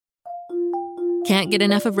Can't get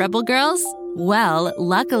enough of Rebel Girls? Well,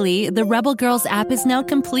 luckily, the Rebel Girls app is now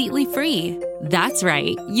completely free. That's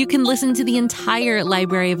right. You can listen to the entire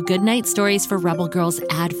library of goodnight stories for Rebel Girls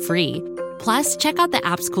ad-free. Plus, check out the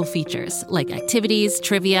app's cool features like activities,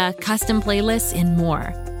 trivia, custom playlists, and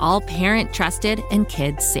more. All parent-trusted and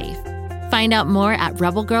kids-safe. Find out more at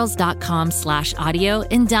rebelgirls.com/audio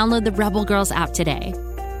and download the Rebel Girls app today.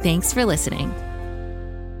 Thanks for listening.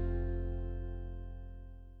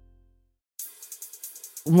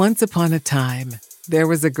 Once upon a time, there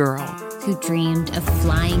was a girl who dreamed of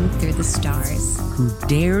flying through the stars, who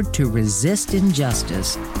dared to resist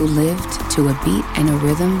injustice, who lived to a beat and a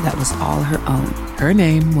rhythm that was all her own. Her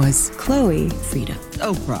name was Chloe, Frida,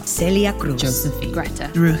 Oprah, Celia Cruz, Josephine,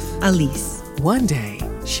 Greta, Ruth, Alice. One day,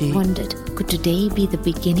 she wondered, could today be the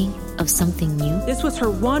beginning of something new? This was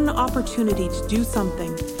her one opportunity to do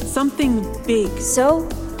something big. So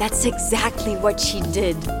that's exactly what she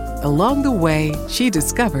did. Along the way, she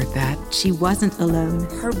discovered that she wasn't alone.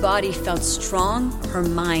 Her body felt strong, her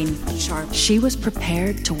mind sharp. She was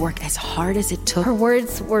prepared to work as hard as it took. Her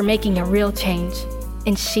words were making a real change,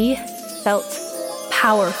 and she felt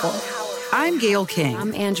powerful. I'm Gail King.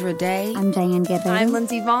 I'm Andra Day. I'm Diane Guerrero. I'm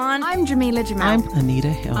Lindsay Vaughn. I'm Jamila Jamal. I'm Anita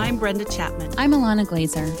Hill. I'm Brenda Chapman. I'm Alana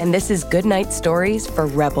Glazer. And this is Goodnight Stories for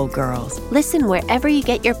Rebel Girls. Listen wherever you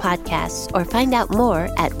get your podcasts or find out more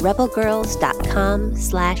at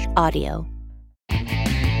rebelgirls.com/audio.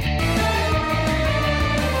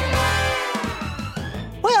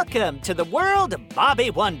 Welcome to the world of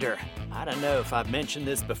Bobby Wonder. I don't know if I've mentioned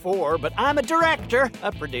this before, but I'm a director,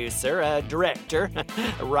 a producer, a director,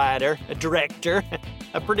 a writer, a director,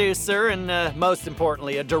 a producer, and most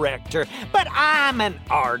importantly, a director. But I'm an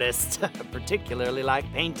artist, particularly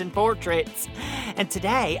like painting portraits. And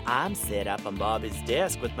today, I'm set up on Bobby's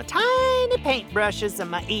desk with my tiny paintbrushes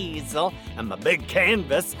and my easel and my big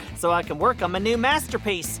canvas so I can work on my new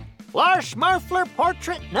masterpiece, Flarsh Marfler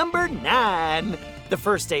Portrait Number 9. The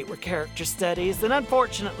first 8 were character studies, and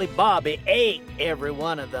unfortunately, Bobby ate every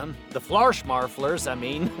one of them. The Flarsh-Marflers, I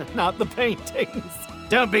mean, not the paintings.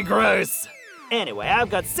 Don't be gross. Anyway, I've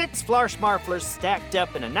got 6 Flarsh-Marflers stacked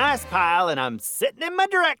up in a nice pile, and I'm sitting in my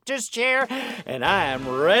director's chair, and I am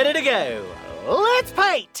ready to go. Let's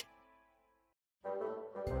paint!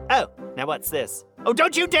 Oh, now what's this? Oh,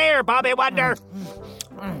 don't you dare, Bobby Wonder!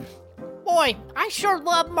 Boy, I sure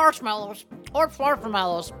love marshmallows, or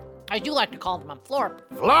florfmarmallows. I do like to call them on Florp.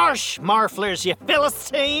 Flarsh Marflers, you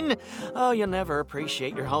Philistine! Oh, you'll never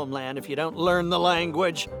appreciate your homeland if you don't learn the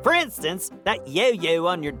language. For instance, that yo-yo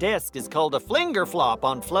on your desk is called a flingerflop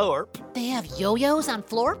on Florp. They have yo-yos on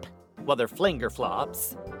Florp? Well, they're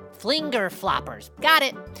flingerflops. Flingerfloppers. Got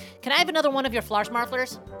it. Can I have another one of your Flarsh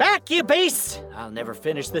Marflers? Back, you beast! I'll never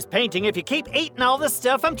finish this painting if you keep eating all the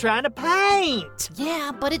stuff I'm trying to paint.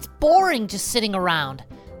 Yeah, but it's boring just sitting around.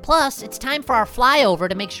 Plus, it's time for our flyover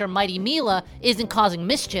to make sure Mighty Mila isn't causing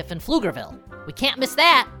mischief in Pflugerville. We can't miss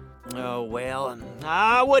that. Oh, well,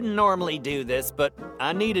 I wouldn't normally do this, but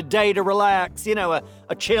I need a day to relax. You know, a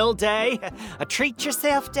chill day, a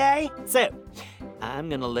treat-yourself day. So, I'm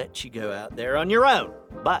gonna let you go out there on your own.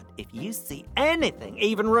 But if you see anything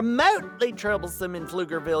even remotely troublesome in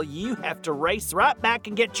Pflugerville, you have to race right back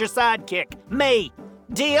and get your sidekick, me.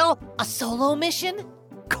 Deal? A solo mission?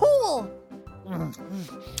 Cool!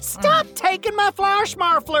 Stop taking my Flarsh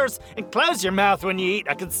Marflers and close your mouth when you eat.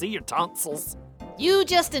 I can see your tonsils. You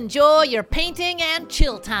just enjoy your painting and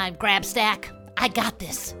chill time, Grabstack. I got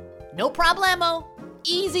this. No problemo.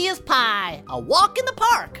 Easy as pie. A walk in the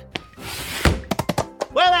park.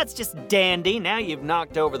 Well, that's just dandy. Now you've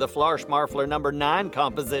knocked over the Flarsh Marfler number 9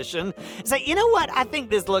 composition. So, you know what? I think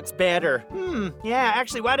this looks better. Yeah,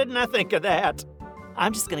 actually, why didn't I think of that?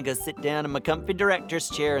 I'm just gonna go sit down in my comfy director's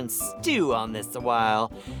chair and stew on this a while.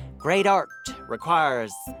 Great art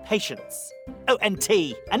requires patience. Oh, and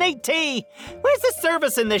tea. I need tea. Where's the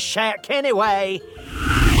service in this shack anyway?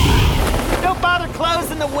 Don't bother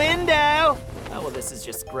closing the window. Oh, well, this is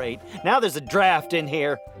just great. Now there's a draft in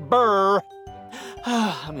here. Brr.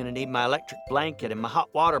 I'm gonna need my electric blanket and my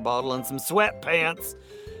hot water bottle and some sweatpants.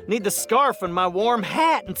 Need the scarf and my warm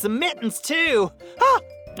hat and some mittens, too. Oh,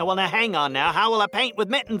 well, now hang on now. How will I paint with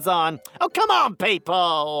mittens on? Oh, come on,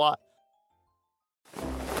 people.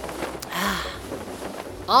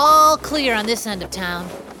 All clear on this end of town.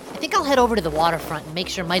 I think I'll head over to the waterfront and make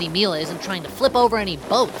sure Mighty Mila isn't trying to flip over any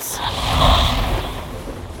boats.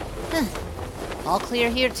 All clear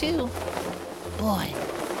here, too. Boy,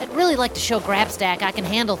 I'd really like to show Grabstack I can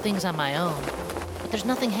handle things on my own. But there's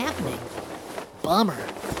nothing happening. Bummer.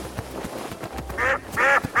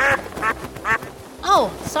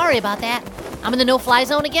 Oh, sorry about that. I'm in the no-fly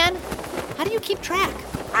zone again? How do you keep track?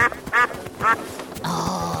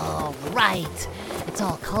 right. It's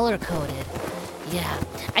all color-coded. Yeah,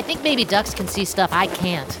 I think maybe ducks can see stuff I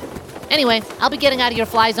can't. Anyway, I'll be getting out of your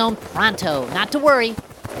fly zone pronto. Not to worry.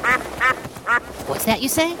 What's that you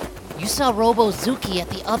say? You saw Robozuki at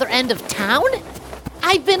the other end of town?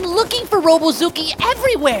 I've been looking for Robozuki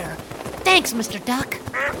everywhere. Thanks, Mr. Duck.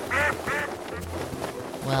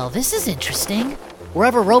 Well, this is interesting.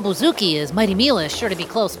 Wherever Robozuki is, Mighty Mila is sure to be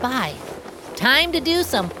close by. Time to do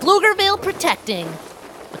some Pflugerville protecting.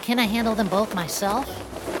 But can I handle them both myself?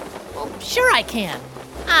 Well, sure I can.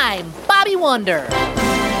 I'm Bobby Wonder.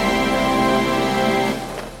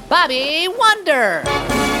 Bobby Wonder.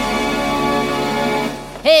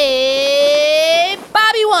 Hey,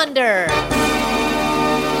 Bobby Wonder.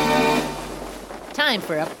 Time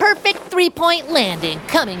for a perfect three-point landing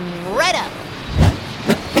coming right up.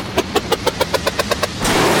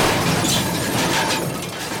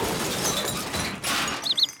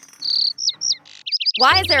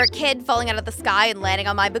 Why is there a kid falling out of the sky and landing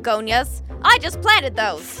on my begonias? I just planted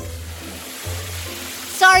those.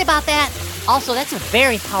 Sorry about that. Also, that's a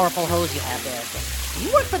very powerful hose you have there. Do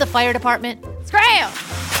you work for the fire department? Scram!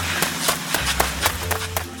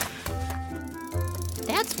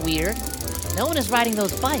 That's weird. No one is riding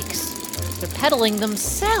those bikes. They're pedaling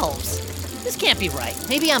themselves. This can't be right.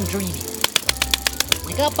 Maybe I'm dreaming.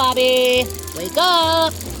 Wake up, Bobby. Wake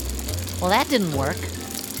up. Well, that didn't work.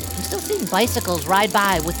 I'm still seeing bicycles ride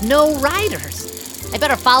by with no riders. I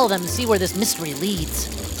better follow them to see where this mystery leads.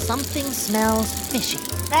 Something smells fishy.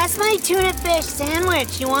 That's my tuna fish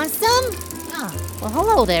sandwich. You want some? Ah, well,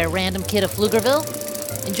 hello there, random kid of Pflugerville.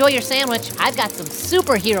 Enjoy your sandwich. I've got some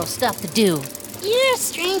superhero stuff to do. You're a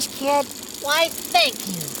strange kid. Why, thank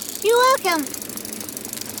you. You're welcome.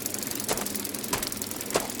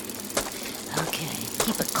 Okay,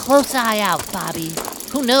 keep a close eye out, Bobby.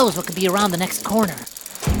 Who knows what could be around the next corner?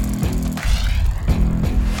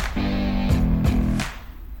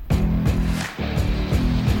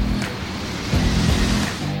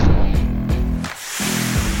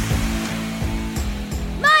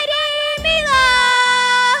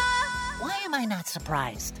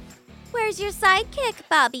 Surprised. Where's your sidekick,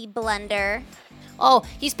 Bobby Blunder? Oh,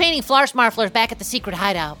 he's painting Flarschmarflers back at the secret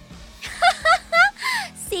hideout.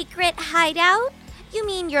 Secret hideout? You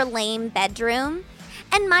mean your lame bedroom?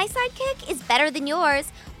 And my sidekick is better than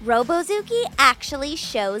yours. Robozuki actually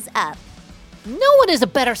shows up. No one is a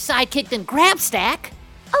better sidekick than Grabstack.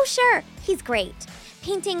 Oh, sure. He's great.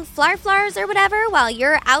 Painting Flarflars or whatever while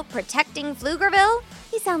you're out protecting Pflugerville?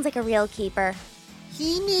 He sounds like a real keeper.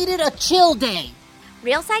 He needed a chill day.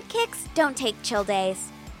 Real sidekicks don't take chill days.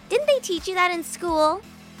 Didn't they teach you that in school?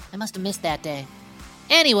 I must have missed that day.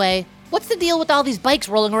 Anyway, what's the deal with all these bikes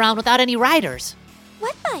rolling around without any riders?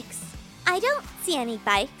 What bikes? I don't see any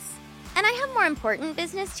bikes. And I have more important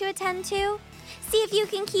business to attend to. See if you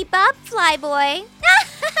can keep up, Flyboy.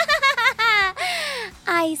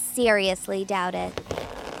 I seriously doubt it.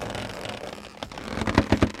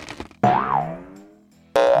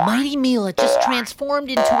 Mighty Mila just transformed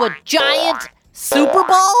into a giant Super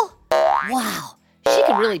Ball? Wow, she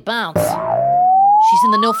can really bounce. She's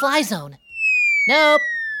in the no-fly zone. Nope.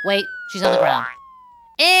 Wait, she's on the ground.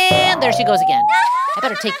 And there she goes again. I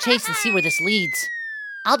better take chase and see where this leads.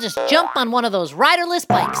 I'll just jump on one of those riderless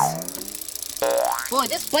bikes. Boy,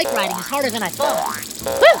 this bike riding is harder than I thought.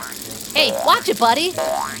 Woo! Hey, watch it, buddy.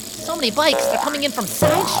 So many bikes, they're coming in from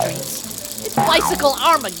side streets. It's Bicycle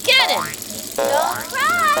Armageddon. Don't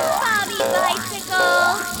cry, Bobby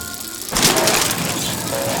Bicycle.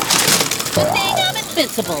 Good thing I'm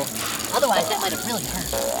invincible. Otherwise, that might have really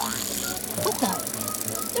hurt. What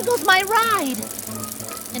the? There goes my ride.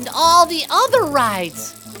 And all the other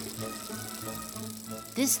rides.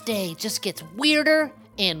 This day just gets weirder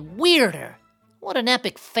and weirder. What an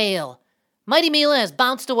epic fail. Mighty Mila has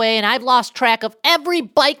bounced away and I've lost track of every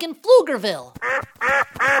bike in Pflugerville.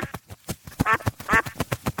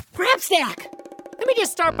 Grabstack! Let me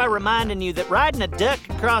just start by reminding you that riding a duck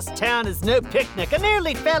across town is no picnic. I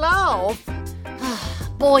nearly fell off.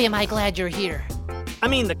 Boy, am I glad you're here. I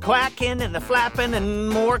mean, the quacking and the flapping and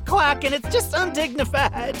more quacking, it's just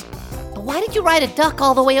undignified. But why did you ride a duck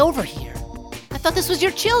all the way over here? I thought this was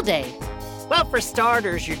your chill day. Well, for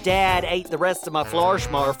starters, your dad ate the rest of my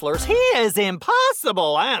Flarschmarflers. He is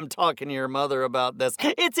impossible. I am talking to your mother about this.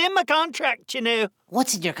 It's in my contract, you know.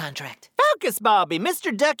 What's in your contract? Focus, Bobby.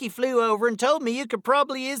 Mr. Ducky flew over and told me you could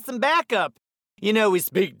probably use some backup. You know we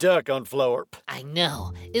speak duck on Florp. I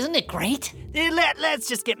know. Isn't it great? Let's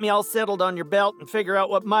just get me all settled on your belt and figure out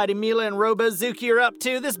what Mighty Mila and Robozuki are up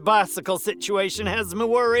to. This bicycle situation has me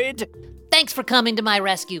worried. Thanks for coming to my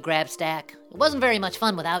rescue, Grabstack. It wasn't very much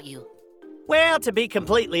fun without you. Well, to be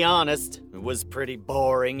completely honest, it was pretty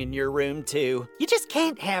boring in your room, too. You just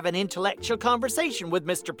can't have an intellectual conversation with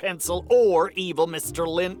Mr. Pencil or evil Mr.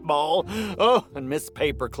 Lintball. Oh, and Miss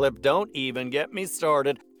Paperclip, don't even get me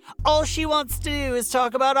started. All she wants to do is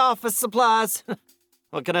talk about office supplies.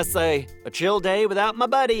 What can I say? A chill day without my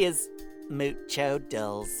buddy is mucho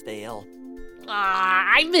dullsville.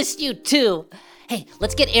 I missed you too. Hey,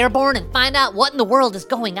 let's get airborne and find out what in the world is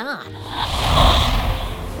going on.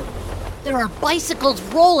 There are bicycles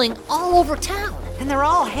rolling all over town. And they're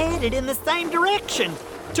all headed in the same direction,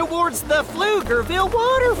 towards the Pflugerville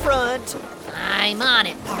waterfront. I'm on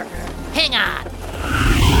it, partner. Hang on.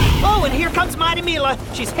 Oh, and here comes Mighty Mila.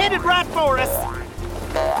 She's headed right for us.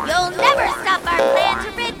 You'll never stop our plan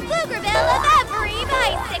to rid Pflugerville of every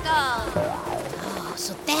bicycle. Oh,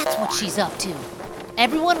 so that's what she's up to.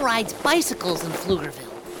 Everyone rides bicycles in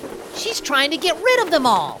Pflugerville. She's trying to get rid of them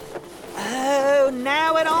all. Oh,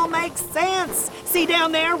 now it all makes sense. See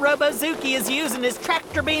down there, Robozuki is using his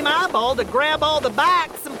tractor beam eyeball to grab all the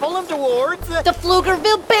bikes and pull them towards the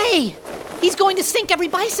Pflugerville Bay. He's going to sink every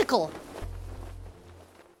bicycle.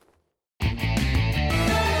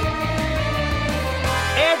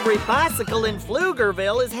 Every bicycle in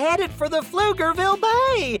Pflugerville is headed for the Pflugerville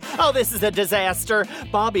Bay. Oh, this is a disaster.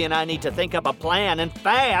 Bobby and I need to think up a plan, and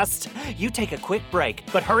fast. You take a quick break,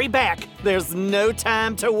 but hurry back. There's no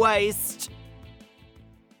time to waste.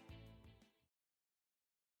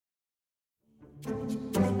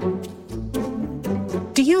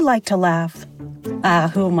 Do you like to laugh?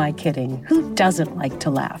 Who am I kidding? Who doesn't like to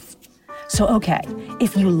laugh? So, okay,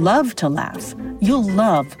 if you love to laugh, you'll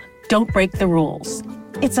love Don't Break the Rules.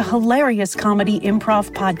 It's a hilarious comedy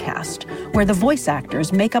improv podcast where the voice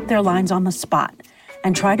actors make up their lines on the spot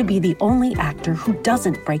and try to be the only actor who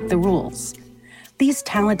doesn't break the rules. These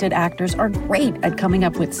talented actors are great at coming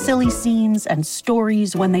up with silly scenes and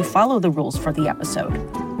stories when they follow the rules for the episode.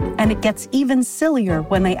 And it gets even sillier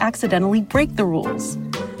when they accidentally break the rules.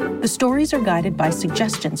 The stories are guided by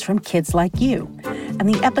suggestions from kids like you, and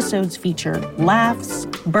the episodes feature laughs,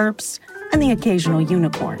 burps, and the occasional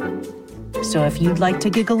unicorn. So if you'd like to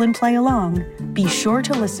giggle and play along, be sure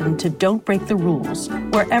to listen to Don't Break the Rules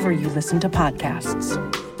wherever you listen to podcasts.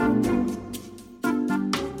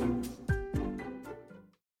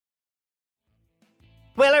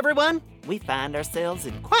 Well, everyone, we find ourselves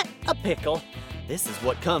in quite a pickle. This is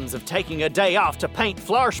what comes of taking a day off to paint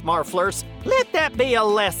Flarschmarflers. Let that be a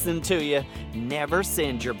lesson to you. Never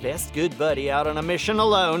send your best good buddy out on a mission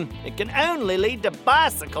alone. It can only lead to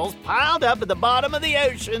bicycles piled up at the bottom of the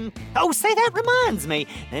ocean. Oh, say, that reminds me.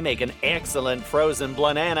 They make an excellent frozen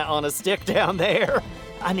banana on a stick down there.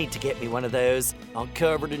 I need to get me one of those, all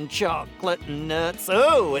covered in chocolate and nuts.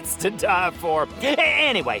 Oh, it's to die for.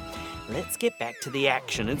 Anyway, let's get back to the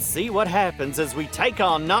action and see what happens as we take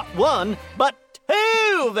on not one, but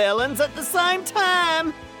two villains at the same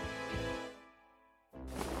time.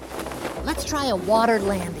 Let's try a water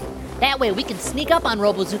landing. That way we can sneak up on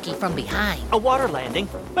Robozuki from behind. A water landing?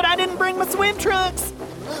 But I didn't bring my swim trunks.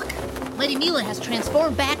 Look, Mighty Mila has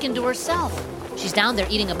transformed back into herself. She's down there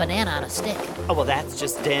eating a banana on a stick. Oh, well, that's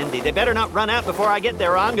just dandy. They better not run out before I get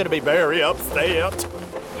there or I'm going to be very upset.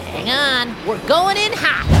 Hang on, we're going in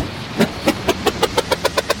hot.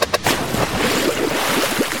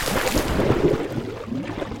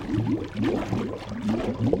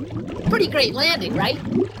 Pretty great landing, right?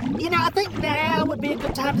 You know, I think now would be a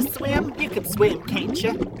good time to swim. You can swim, can't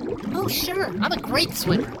you? Oh, sure. I'm a great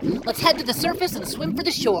swimmer. Let's head to the surface and swim for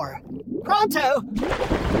the shore. Pronto!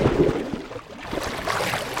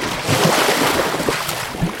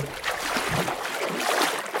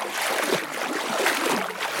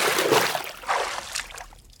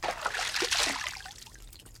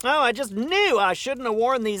 Oh, I just knew I shouldn't have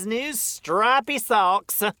worn these new stripy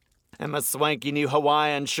socks. And my swanky new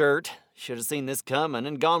Hawaiian shirt. Should have seen this coming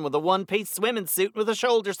and gone with a one-piece swimming suit with the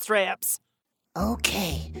shoulder straps.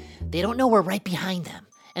 Okay, they don't know we're right behind them.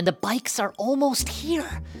 And the bikes are almost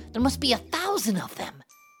here. There must be 1,000 of them.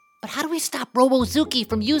 But how do we stop Robozuki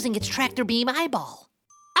from using its tractor beam eyeball?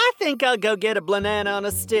 I think I'll go get a banana on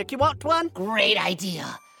a stick. You want one? Great idea.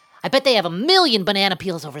 I bet they have 1,000,000 banana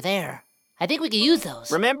peels over there. I think we can use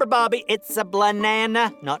those. Remember, Bobby, it's a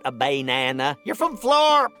banana, not a banana. You're from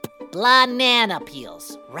Florp. Banana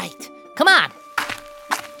peels. Right. Come on.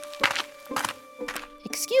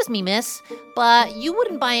 Excuse me, miss, but you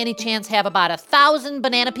wouldn't by any chance have about 1,000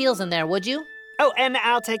 banana peels in there, would you? Oh, and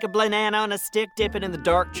I'll take a banana on a stick, dip it in the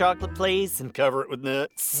dark chocolate, please, and cover it with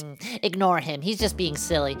nuts. Ignore him. He's just being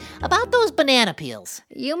silly. About those banana peels.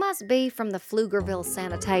 You must be from the Pflugerville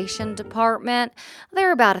Sanitation Department. There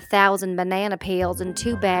are about 1,000 banana peels in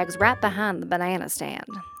 2 bags right behind the banana stand.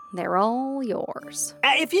 They're all yours.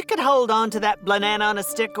 If you could hold on to that banana on a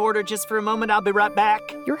stick order just for a moment, I'll be right back.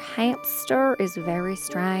 Your hamster is very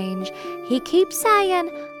strange. He keeps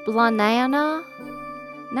saying banana.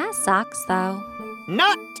 Nice socks, though.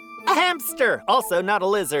 Not a hamster. Also not a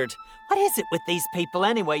lizard. What is it with these people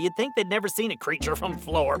anyway? You'd think they'd never seen a creature from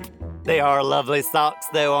Florp. They are lovely socks,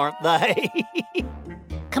 though, aren't they?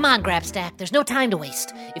 Come on, Grabstack. There's no time to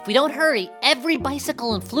waste. If we don't hurry, every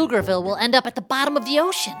bicycle in Pflugerville will end up at the bottom of the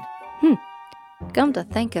ocean. Come to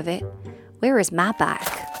think of it, where is my bike?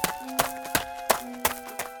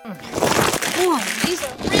 Ooh, these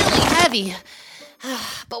are really heavy.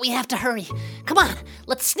 But we have to hurry. Come on,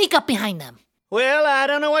 let's sneak up behind them. Well, I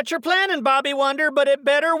don't know what you're planning, Bobby Wonder, but it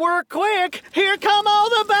better work quick. Here come all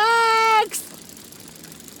the bags!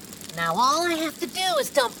 Now all I have to do is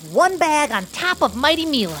dump one bag on top of Mighty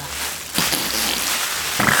Mila.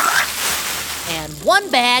 And one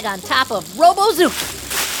bag on top of Robozuki.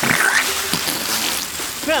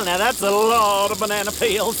 Well, now that's a lot of banana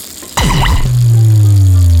peels.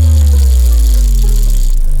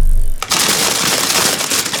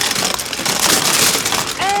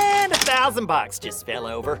 And $1,000 just fell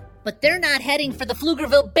over. But they're not heading for the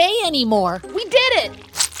Pflugerville Bay anymore. We did it!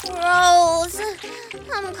 Gross.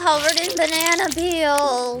 I'm covered in banana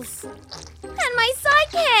peels. And my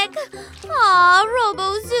sidekick. Aw,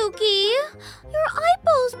 Robozuki. Your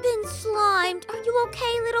eyeball's been slimed. Are you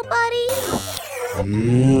okay, little buddy?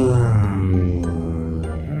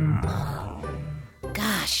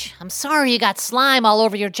 Gosh, I'm sorry you got slime all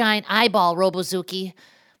over your giant eyeball, Robozuki.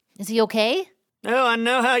 Is he okay? Oh, I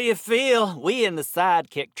know how you feel. We in the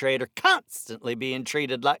sidekick trade are constantly being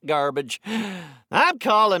treated like garbage. I'm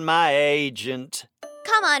calling my agent.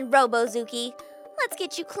 Come on, Robozuki. Let's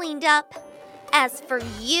get you cleaned up. As for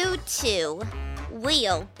you two,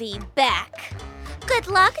 we'll be back. Good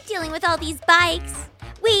luck dealing with all these bikes.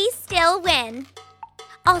 We still win.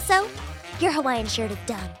 Also, your Hawaiian shirt is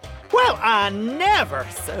done. Well, I never.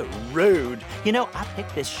 So rude. You know, I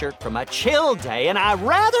picked this shirt for my chill day, and I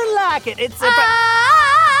rather like it. It's a... Mighty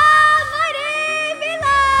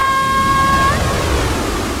Mila!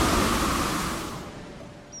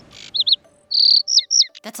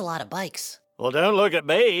 That's a lot of bikes. Well, don't look at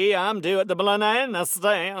me. I'm due at the banana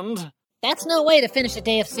stand. That's no way to finish a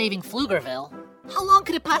day of saving Pflugerville. How long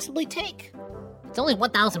could it possibly take? It's only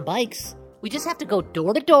 1,000 bikes. We just have to go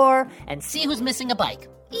door to door and see who's missing a bike.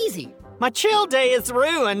 Easy. My chill day is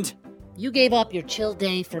ruined. You gave up your chill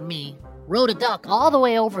day for me, rode a duck all the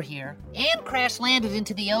way over here, and crash-landed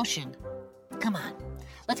into the ocean. Come on,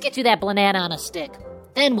 let's get you that banana on a stick.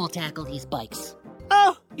 Then we'll tackle these bikes.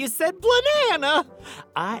 Oh, you said banana.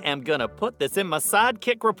 I am gonna put this in my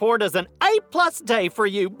sidekick report as an A+ day for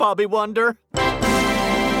you, Bobby Wonder.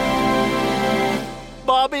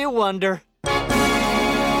 Bobby Wonder.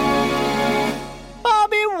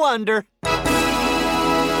 Bobby Wonder.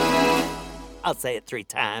 I'll say it 3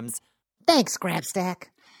 times. Thanks, Grabstack.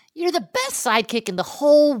 You're the best sidekick in the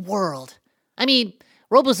whole world. I mean,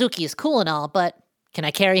 Robozuki is cool and all, but can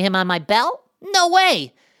I carry him on my belt? No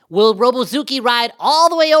way! Will Robozuki ride all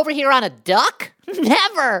the way over here on a duck?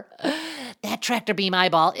 Never! That tractor beam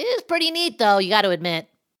eyeball is pretty neat, though, you gotta admit.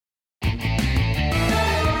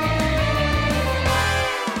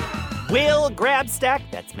 Will Grabstack,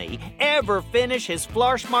 that's me, ever finish his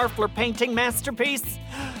Flarschmarfler painting masterpiece?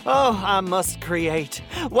 Oh, I must create.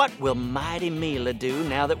 What will Mighty Mila do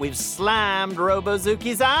now that we've slimed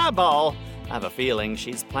Robozuki's eyeball? I have a feeling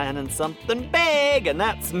she's planning something big, and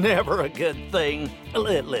that's never a good thing.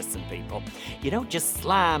 Listen, people, you don't just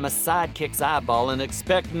slime a sidekick's eyeball and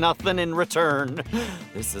expect nothing in return.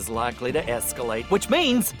 This is likely to escalate, which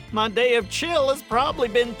means my day of chill has probably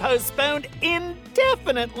been postponed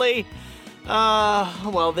indefinitely.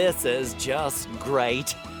 Well, this is just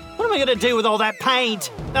great. What am I gonna do with all that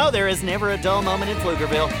paint? Oh, there is never a dull moment in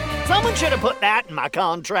Pflugerville. Someone should have put that in my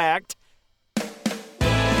contract.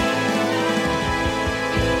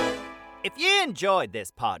 If you enjoyed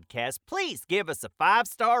this podcast, please give us a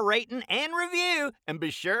 5-star rating and review, and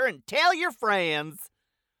be sure and tell your friends.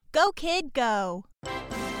 Go, kid, go.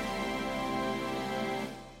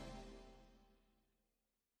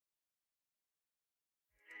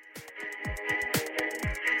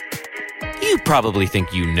 You probably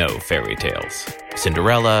think you know fairy tales.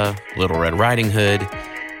 Cinderella, Little Red Riding Hood.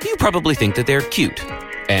 You probably think that they're cute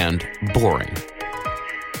and boring.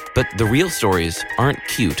 But the real stories aren't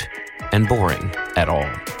cute and boring at all.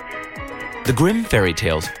 The Grimm fairy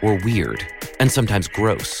tales were weird and sometimes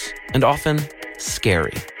gross and often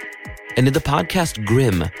scary. And in the podcast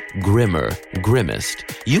Grimm, Grimmer, Grimmest,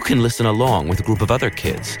 you can listen along with a group of other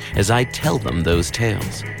kids as I tell them those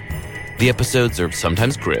tales. The episodes are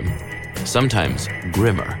sometimes grim, sometimes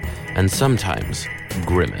grimmer, and sometimes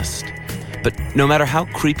grimmest. But no matter how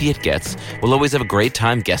creepy it gets, we'll always have a great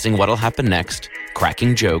time guessing what'll happen next,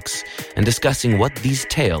 cracking jokes, and discussing what these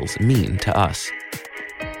tales mean to us.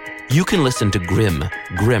 You can listen to Grim,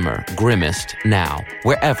 Grimmer, Grimmest now,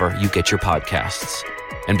 wherever you get your podcasts.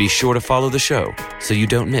 And be sure to follow the show so you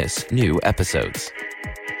don't miss new episodes.